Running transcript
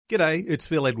G'day, it's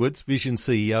Phil Edwards, Vision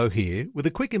CEO here, with a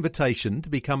quick invitation to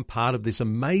become part of this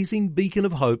amazing beacon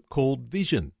of hope called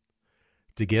Vision.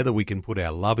 Together we can put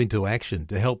our love into action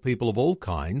to help people of all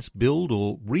kinds build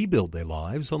or rebuild their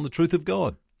lives on the truth of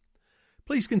God.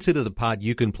 Please consider the part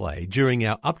you can play during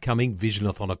our upcoming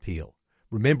Visionathon appeal,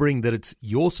 remembering that it's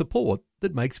your support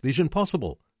that makes Vision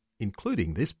possible,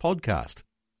 including this podcast.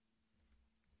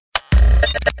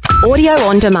 Audio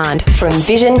on demand from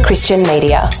Vision Christian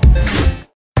Media.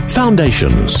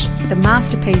 Foundations. The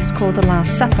masterpiece called The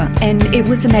Last Supper, and it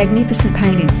was a magnificent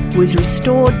painting. It was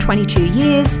restored 22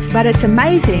 years, but it's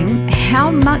amazing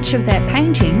how much of that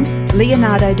painting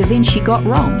Leonardo da Vinci got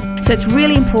wrong. So it's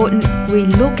really important we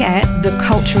look at the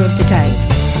culture of the day.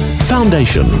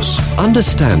 Foundations.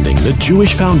 Understanding the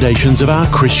Jewish foundations of our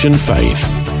Christian faith.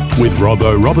 With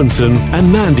Robbo Robinson and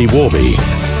Mandy Warby.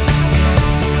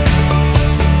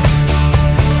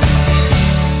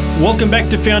 Welcome back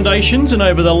to Foundations, and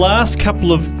over the last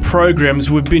couple of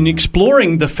programs we've been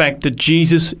exploring the fact that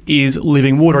Jesus is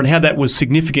living water and how that was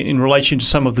significant in relation to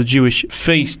some of the Jewish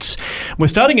feasts. We're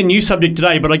starting a new subject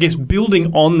today, but I guess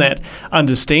building on that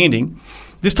understanding.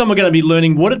 This time we're going to be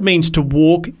learning what it means to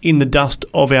walk in the dust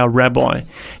of our Rabbi.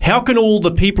 How can all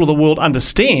the people of the world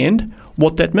understand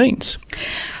what that means?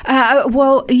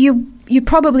 Well, you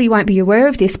probably won't be aware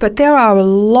of this, but there are a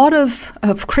lot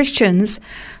of Christians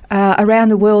around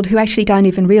the world who actually don't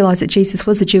even realise that Jesus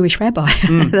was a Jewish rabbi.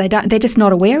 They're just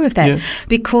not aware of that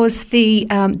because the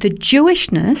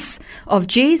Jewishness of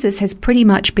Jesus has pretty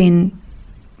much been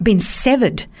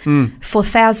severed for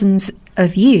thousands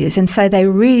of years, and so they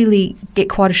really get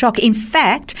quite a shock. In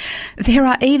fact, there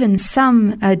are even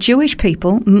some Jewish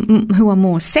people who are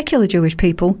more secular Jewish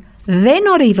people. They're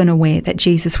not even aware that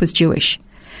Jesus was Jewish.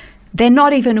 They're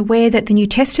not even aware that the New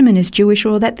Testament is Jewish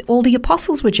or that all the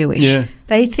apostles were Jewish. Yeah.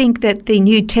 They think that the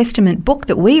New Testament book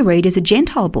that we read is a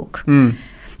Gentile book.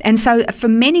 And so for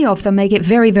many of them, they get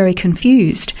very, very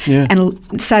confused. Yeah.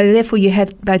 And so therefore you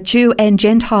have both Jew and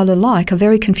Gentile alike are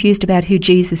very confused about who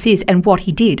Jesus is and what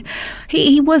he did.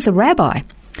 He was a rabbi.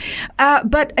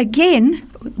 But again,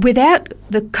 without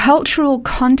the cultural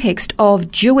context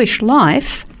of Jewish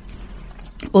life,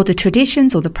 or the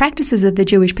traditions or the practices of the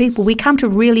Jewish people, we come to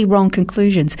really wrong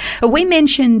conclusions. We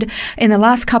mentioned in the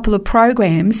last couple of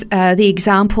programs the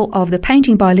example of the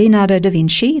painting by Leonardo da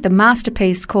Vinci, the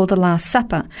masterpiece called The Last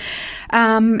Supper.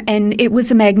 And it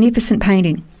was a magnificent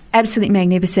painting, absolutely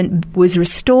magnificent, was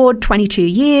restored 22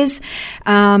 years,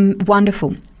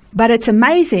 wonderful. But it's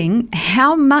amazing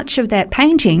how much of that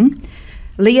painting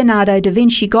Leonardo da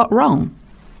Vinci got wrong.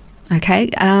 Okay,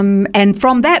 and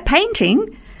from that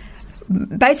painting,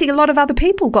 basically, a lot of other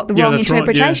people got the wrong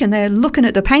interpretation. Right, They're looking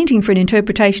at the painting for an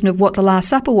interpretation of what the Last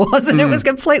Supper was, and it was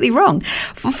completely wrong.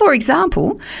 For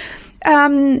example,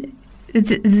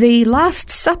 the Last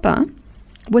Supper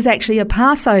was actually a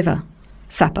Passover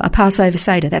supper, a Passover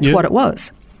Seder. That's what it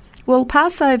was. Well,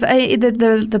 Passover,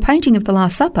 the painting of the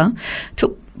Last Supper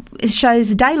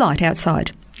shows daylight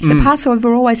outside. So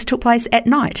Passover always took place at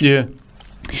night. Yeah.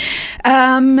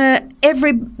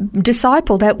 Every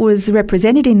disciple that was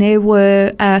represented in there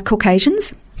were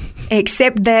Caucasians,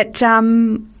 except that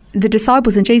the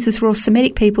disciples and Jesus were all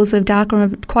Semitic peoples of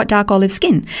quite dark olive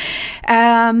skin.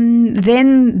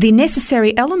 Then the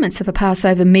necessary elements of a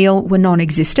Passover meal were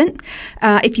non-existent.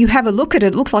 If you have a look at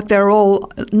it, it looks like they're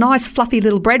all nice fluffy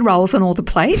little bread rolls on all the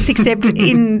plates, except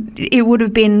it would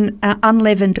have been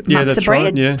unleavened matzah bread.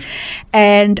 Right, yeah.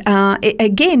 And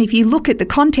again, if you look at the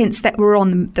contents that were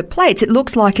on the plates, it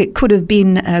looks like it could have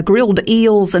been grilled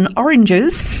eels and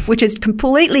oranges, which is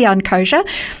completely unkosher.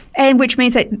 And which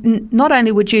means that not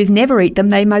only would Jews never eat them,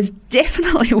 they most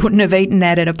definitely wouldn't have eaten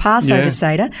that at a Passover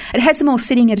Seder. It has them all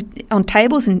sitting on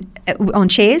tables and on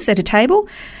chairs at a table,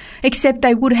 except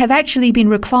they would have actually been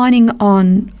reclining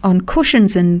on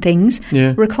cushions and things,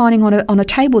 reclining on a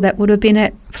table that would have been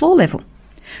at floor level.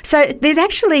 So there's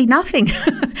actually nothing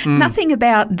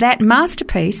about that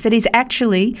masterpiece that is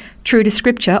actually true to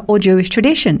Scripture or Jewish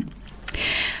tradition.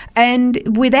 And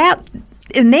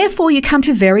therefore, you come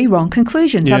to very wrong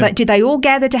conclusions. Yeah. Did they all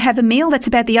gather to have a meal? That's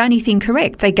about the only thing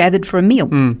correct. They gathered for a meal.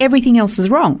 Everything else is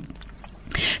wrong.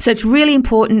 So it's really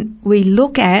important we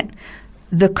look at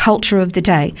the culture of the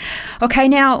day. Okay,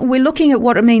 now we're looking at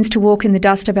what it means to walk in the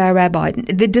dust of our rabbi.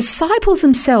 The disciples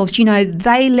themselves,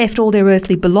 they left all their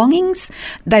earthly belongings.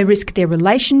 They risked their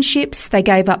relationships. They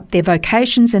gave up their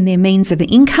vocations and their means of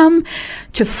income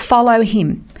to follow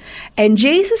him. And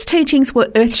Jesus' teachings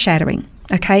were earth-shattering.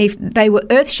 Okay, they were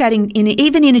earth-shattering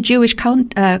even in a Jewish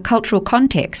cultural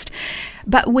context.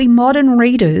 But we modern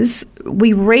readers,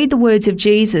 we read the words of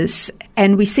Jesus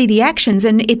and we see the actions,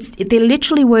 and they're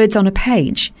literally words on a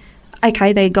page.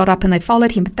 Okay, they got up and they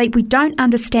followed him, but we don't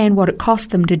understand what it cost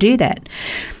them to do that.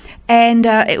 And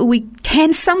we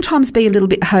can sometimes be a little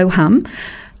bit ho-hum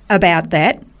about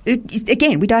that.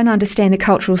 Again, we don't understand the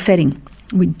cultural setting.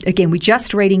 We're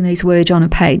just reading these words on a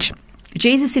page.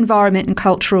 Jesus' environment and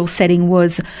cultural setting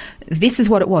this is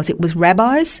what it was. It was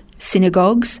rabbis,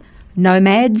 synagogues,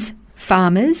 nomads,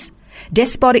 farmers,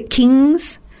 despotic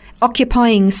kings,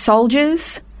 occupying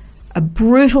soldiers, a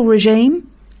brutal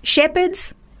regime,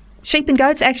 shepherds, sheep and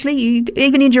goats. Actually,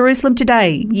 even in Jerusalem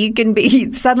today, you can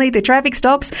be suddenly the traffic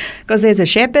stops because there's a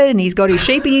shepherd and he's got his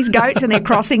sheep and his goats and they're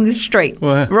crossing the street.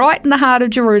 Wow. Right in the heart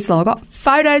of Jerusalem. I've got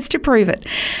photos to prove it.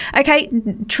 Okay,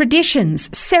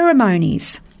 traditions,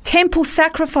 ceremonies, temple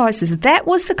sacrifices. That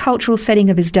was the cultural setting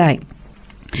of his day.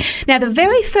 Now, the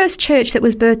very first church that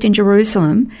was birthed in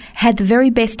Jerusalem had the very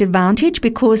best advantage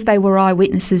because they were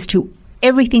eyewitnesses to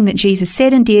everything that Jesus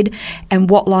said and did and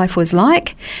what life was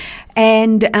like.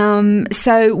 And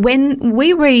so when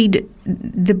we read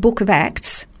the book of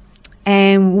Acts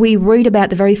and we read about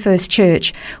the very first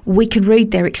church, we can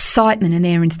read their excitement and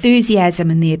their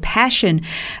enthusiasm and their passion,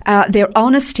 their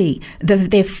honesty,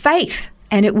 their faith.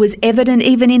 And it was evident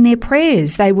even in their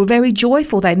prayers. They were very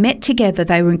joyful. They met together.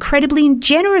 They were incredibly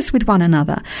generous with one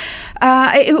another.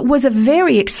 It was a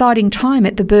very exciting time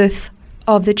at the birth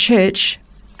of the church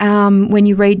when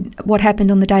you read what happened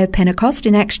on the day of Pentecost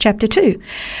in Acts chapter 2.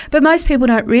 But most people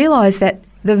don't realise that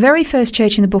the very first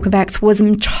church in the book of Acts was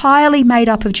entirely made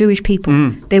up of Jewish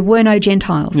people. There were no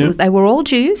Gentiles. Yep. They were all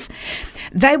Jews.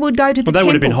 They would go to the temple. They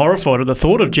would have been horrified at the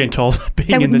thought of Gentiles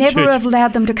being in the church. They would never have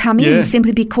allowed them to come in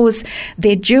simply because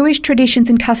their Jewish traditions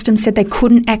and customs said they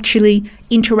couldn't actually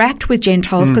interact with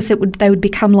Gentiles because they would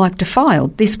become like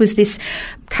defiled. This was this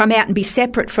come out and be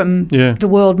separate from the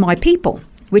world, my people,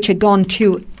 which had gone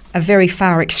to a very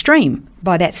far extreme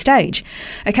by that stage.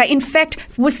 Okay, in fact,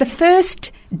 was the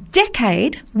first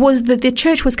decade was that the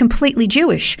church was completely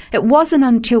Jewish. It wasn't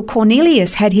until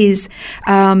Cornelius had his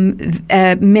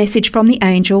message from the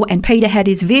angel and Peter had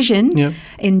his vision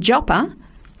in Joppa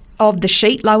of the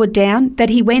sheet lowered down that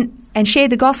he went and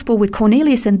shared the gospel with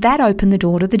Cornelius, and that opened the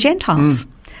door to the Gentiles.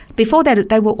 Before that,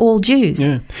 they were all Jews.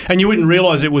 Yeah. And you wouldn't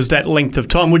realise it was that length of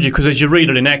time, would you? Because as you read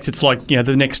it in Acts, it's like,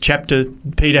 the next chapter,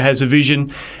 Peter has a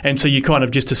vision, and so you kind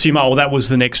of just assume, that was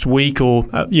the next week or,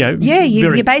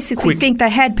 you basically think they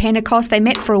had Pentecost, they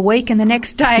met for a week, and the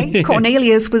next day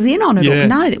Cornelius was in on it. Yeah.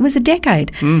 No, it was a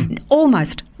decade.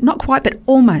 Almost. Not quite, but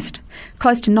almost.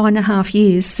 Close to 9.5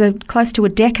 years, so close to a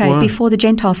decade before the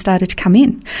Gentiles started to come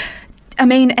in. I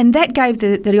mean, and that gave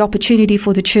the opportunity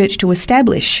for the church to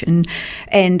establish,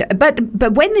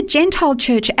 but when the Gentile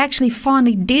church actually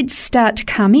finally did start to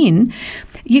come in,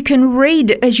 you can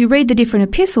read, as you read the different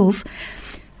epistles,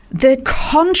 the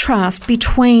contrast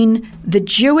between the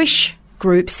Jewish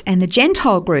groups and the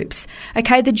Gentile groups.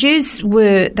 Okay, the Jews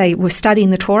were studying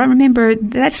the Torah. Remember,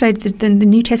 at that stage the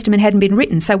New Testament hadn't been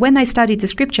written, so when they studied the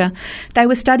Scripture, they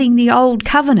were studying the Old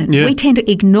Covenant. We tend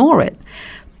to ignore it.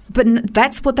 But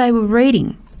that's what they were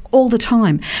reading all the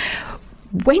time.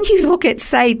 When you look at,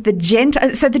 say, the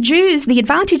Jews, the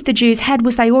advantage the Jews had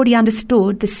was they already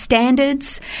understood the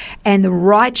standards and the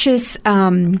righteous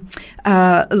laws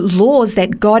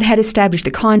that God had established,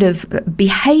 the kind of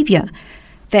behaviour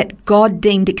that God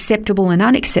deemed acceptable and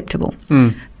unacceptable.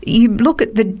 You look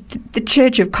at the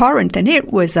Church of Corinth and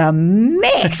it was a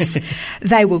mess.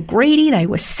 They were greedy, they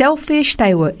were selfish,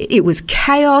 it was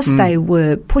chaos, they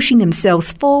were pushing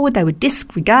themselves forward, they were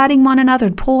disregarding one another,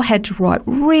 and Paul had to write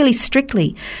really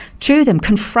strictly to them,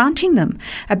 confronting them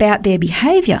about their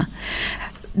behaviour.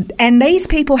 And these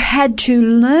people had to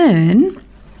learn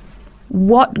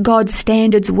what God's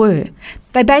standards were.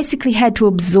 They basically had to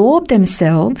absorb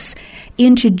themselves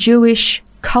into Jewish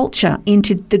culture,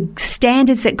 into the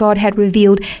standards that God had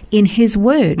revealed in His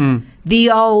Word, the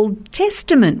Old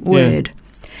Testament Word.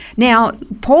 Now,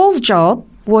 Paul's job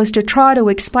was to try to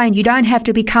explain you don't have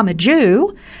to become a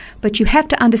Jew, but you have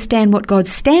to understand what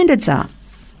God's standards are.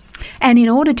 And in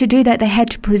order to do that, they had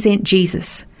to present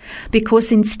Jesus.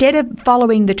 Because instead of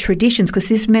following the traditions, because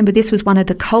this was one of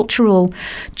the cultural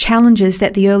challenges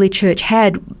that the early church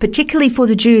had, particularly for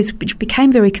the Jews, which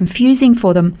became very confusing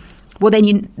for them. Well,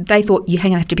 then they thought you're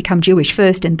going to have to become Jewish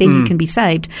first and then you can be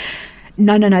saved.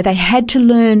 No. They had to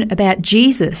learn about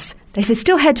Jesus. They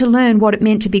still had to learn what it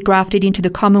meant to be grafted into the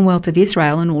Commonwealth of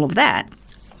Israel and all of that.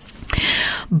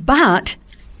 But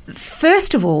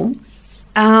first of all,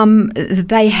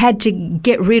 they had to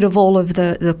get rid of all of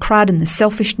the crud and the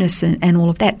selfishness and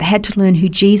all of that. They had to learn who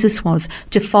Jesus was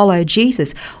to follow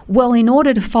Jesus. Well, in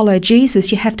order to follow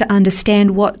Jesus, you have to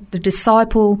understand what the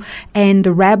disciple and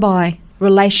the rabbi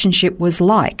relationship was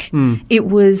like. It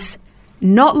was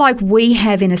Not like we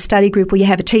have in a study group where you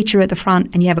have a teacher at the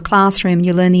front and you have a classroom and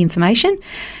you learn the information.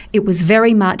 It was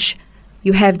very much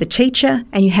you have the teacher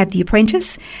and you have the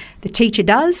apprentice. The teacher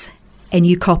does and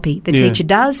you copy. The teacher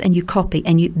does and you copy.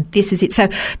 And this is it. So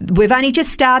we've only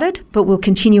just started, but we'll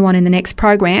continue on in the next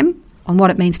program on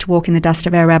what it means to walk in the dust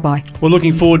of our rabbi. We're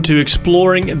looking forward to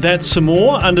exploring that some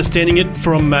more, understanding it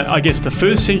from, the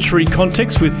first century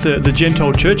context with the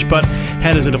Gentile church, but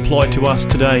how does it apply to us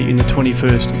today in the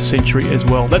 21st century as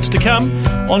well? That's to come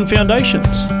on Foundations.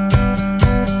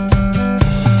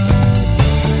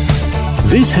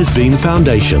 This has been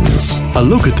Foundations, a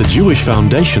look at the Jewish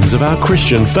foundations of our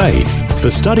Christian faith. For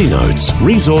study notes,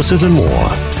 resources and more,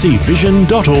 see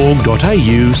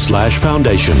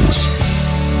vision.org.au/foundations.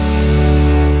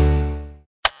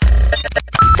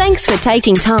 Thanks for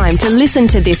taking time to listen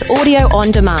to this audio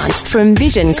on demand from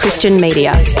Vision Christian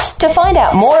Media. To find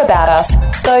out more about us,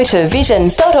 go to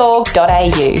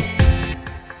vision.org.au.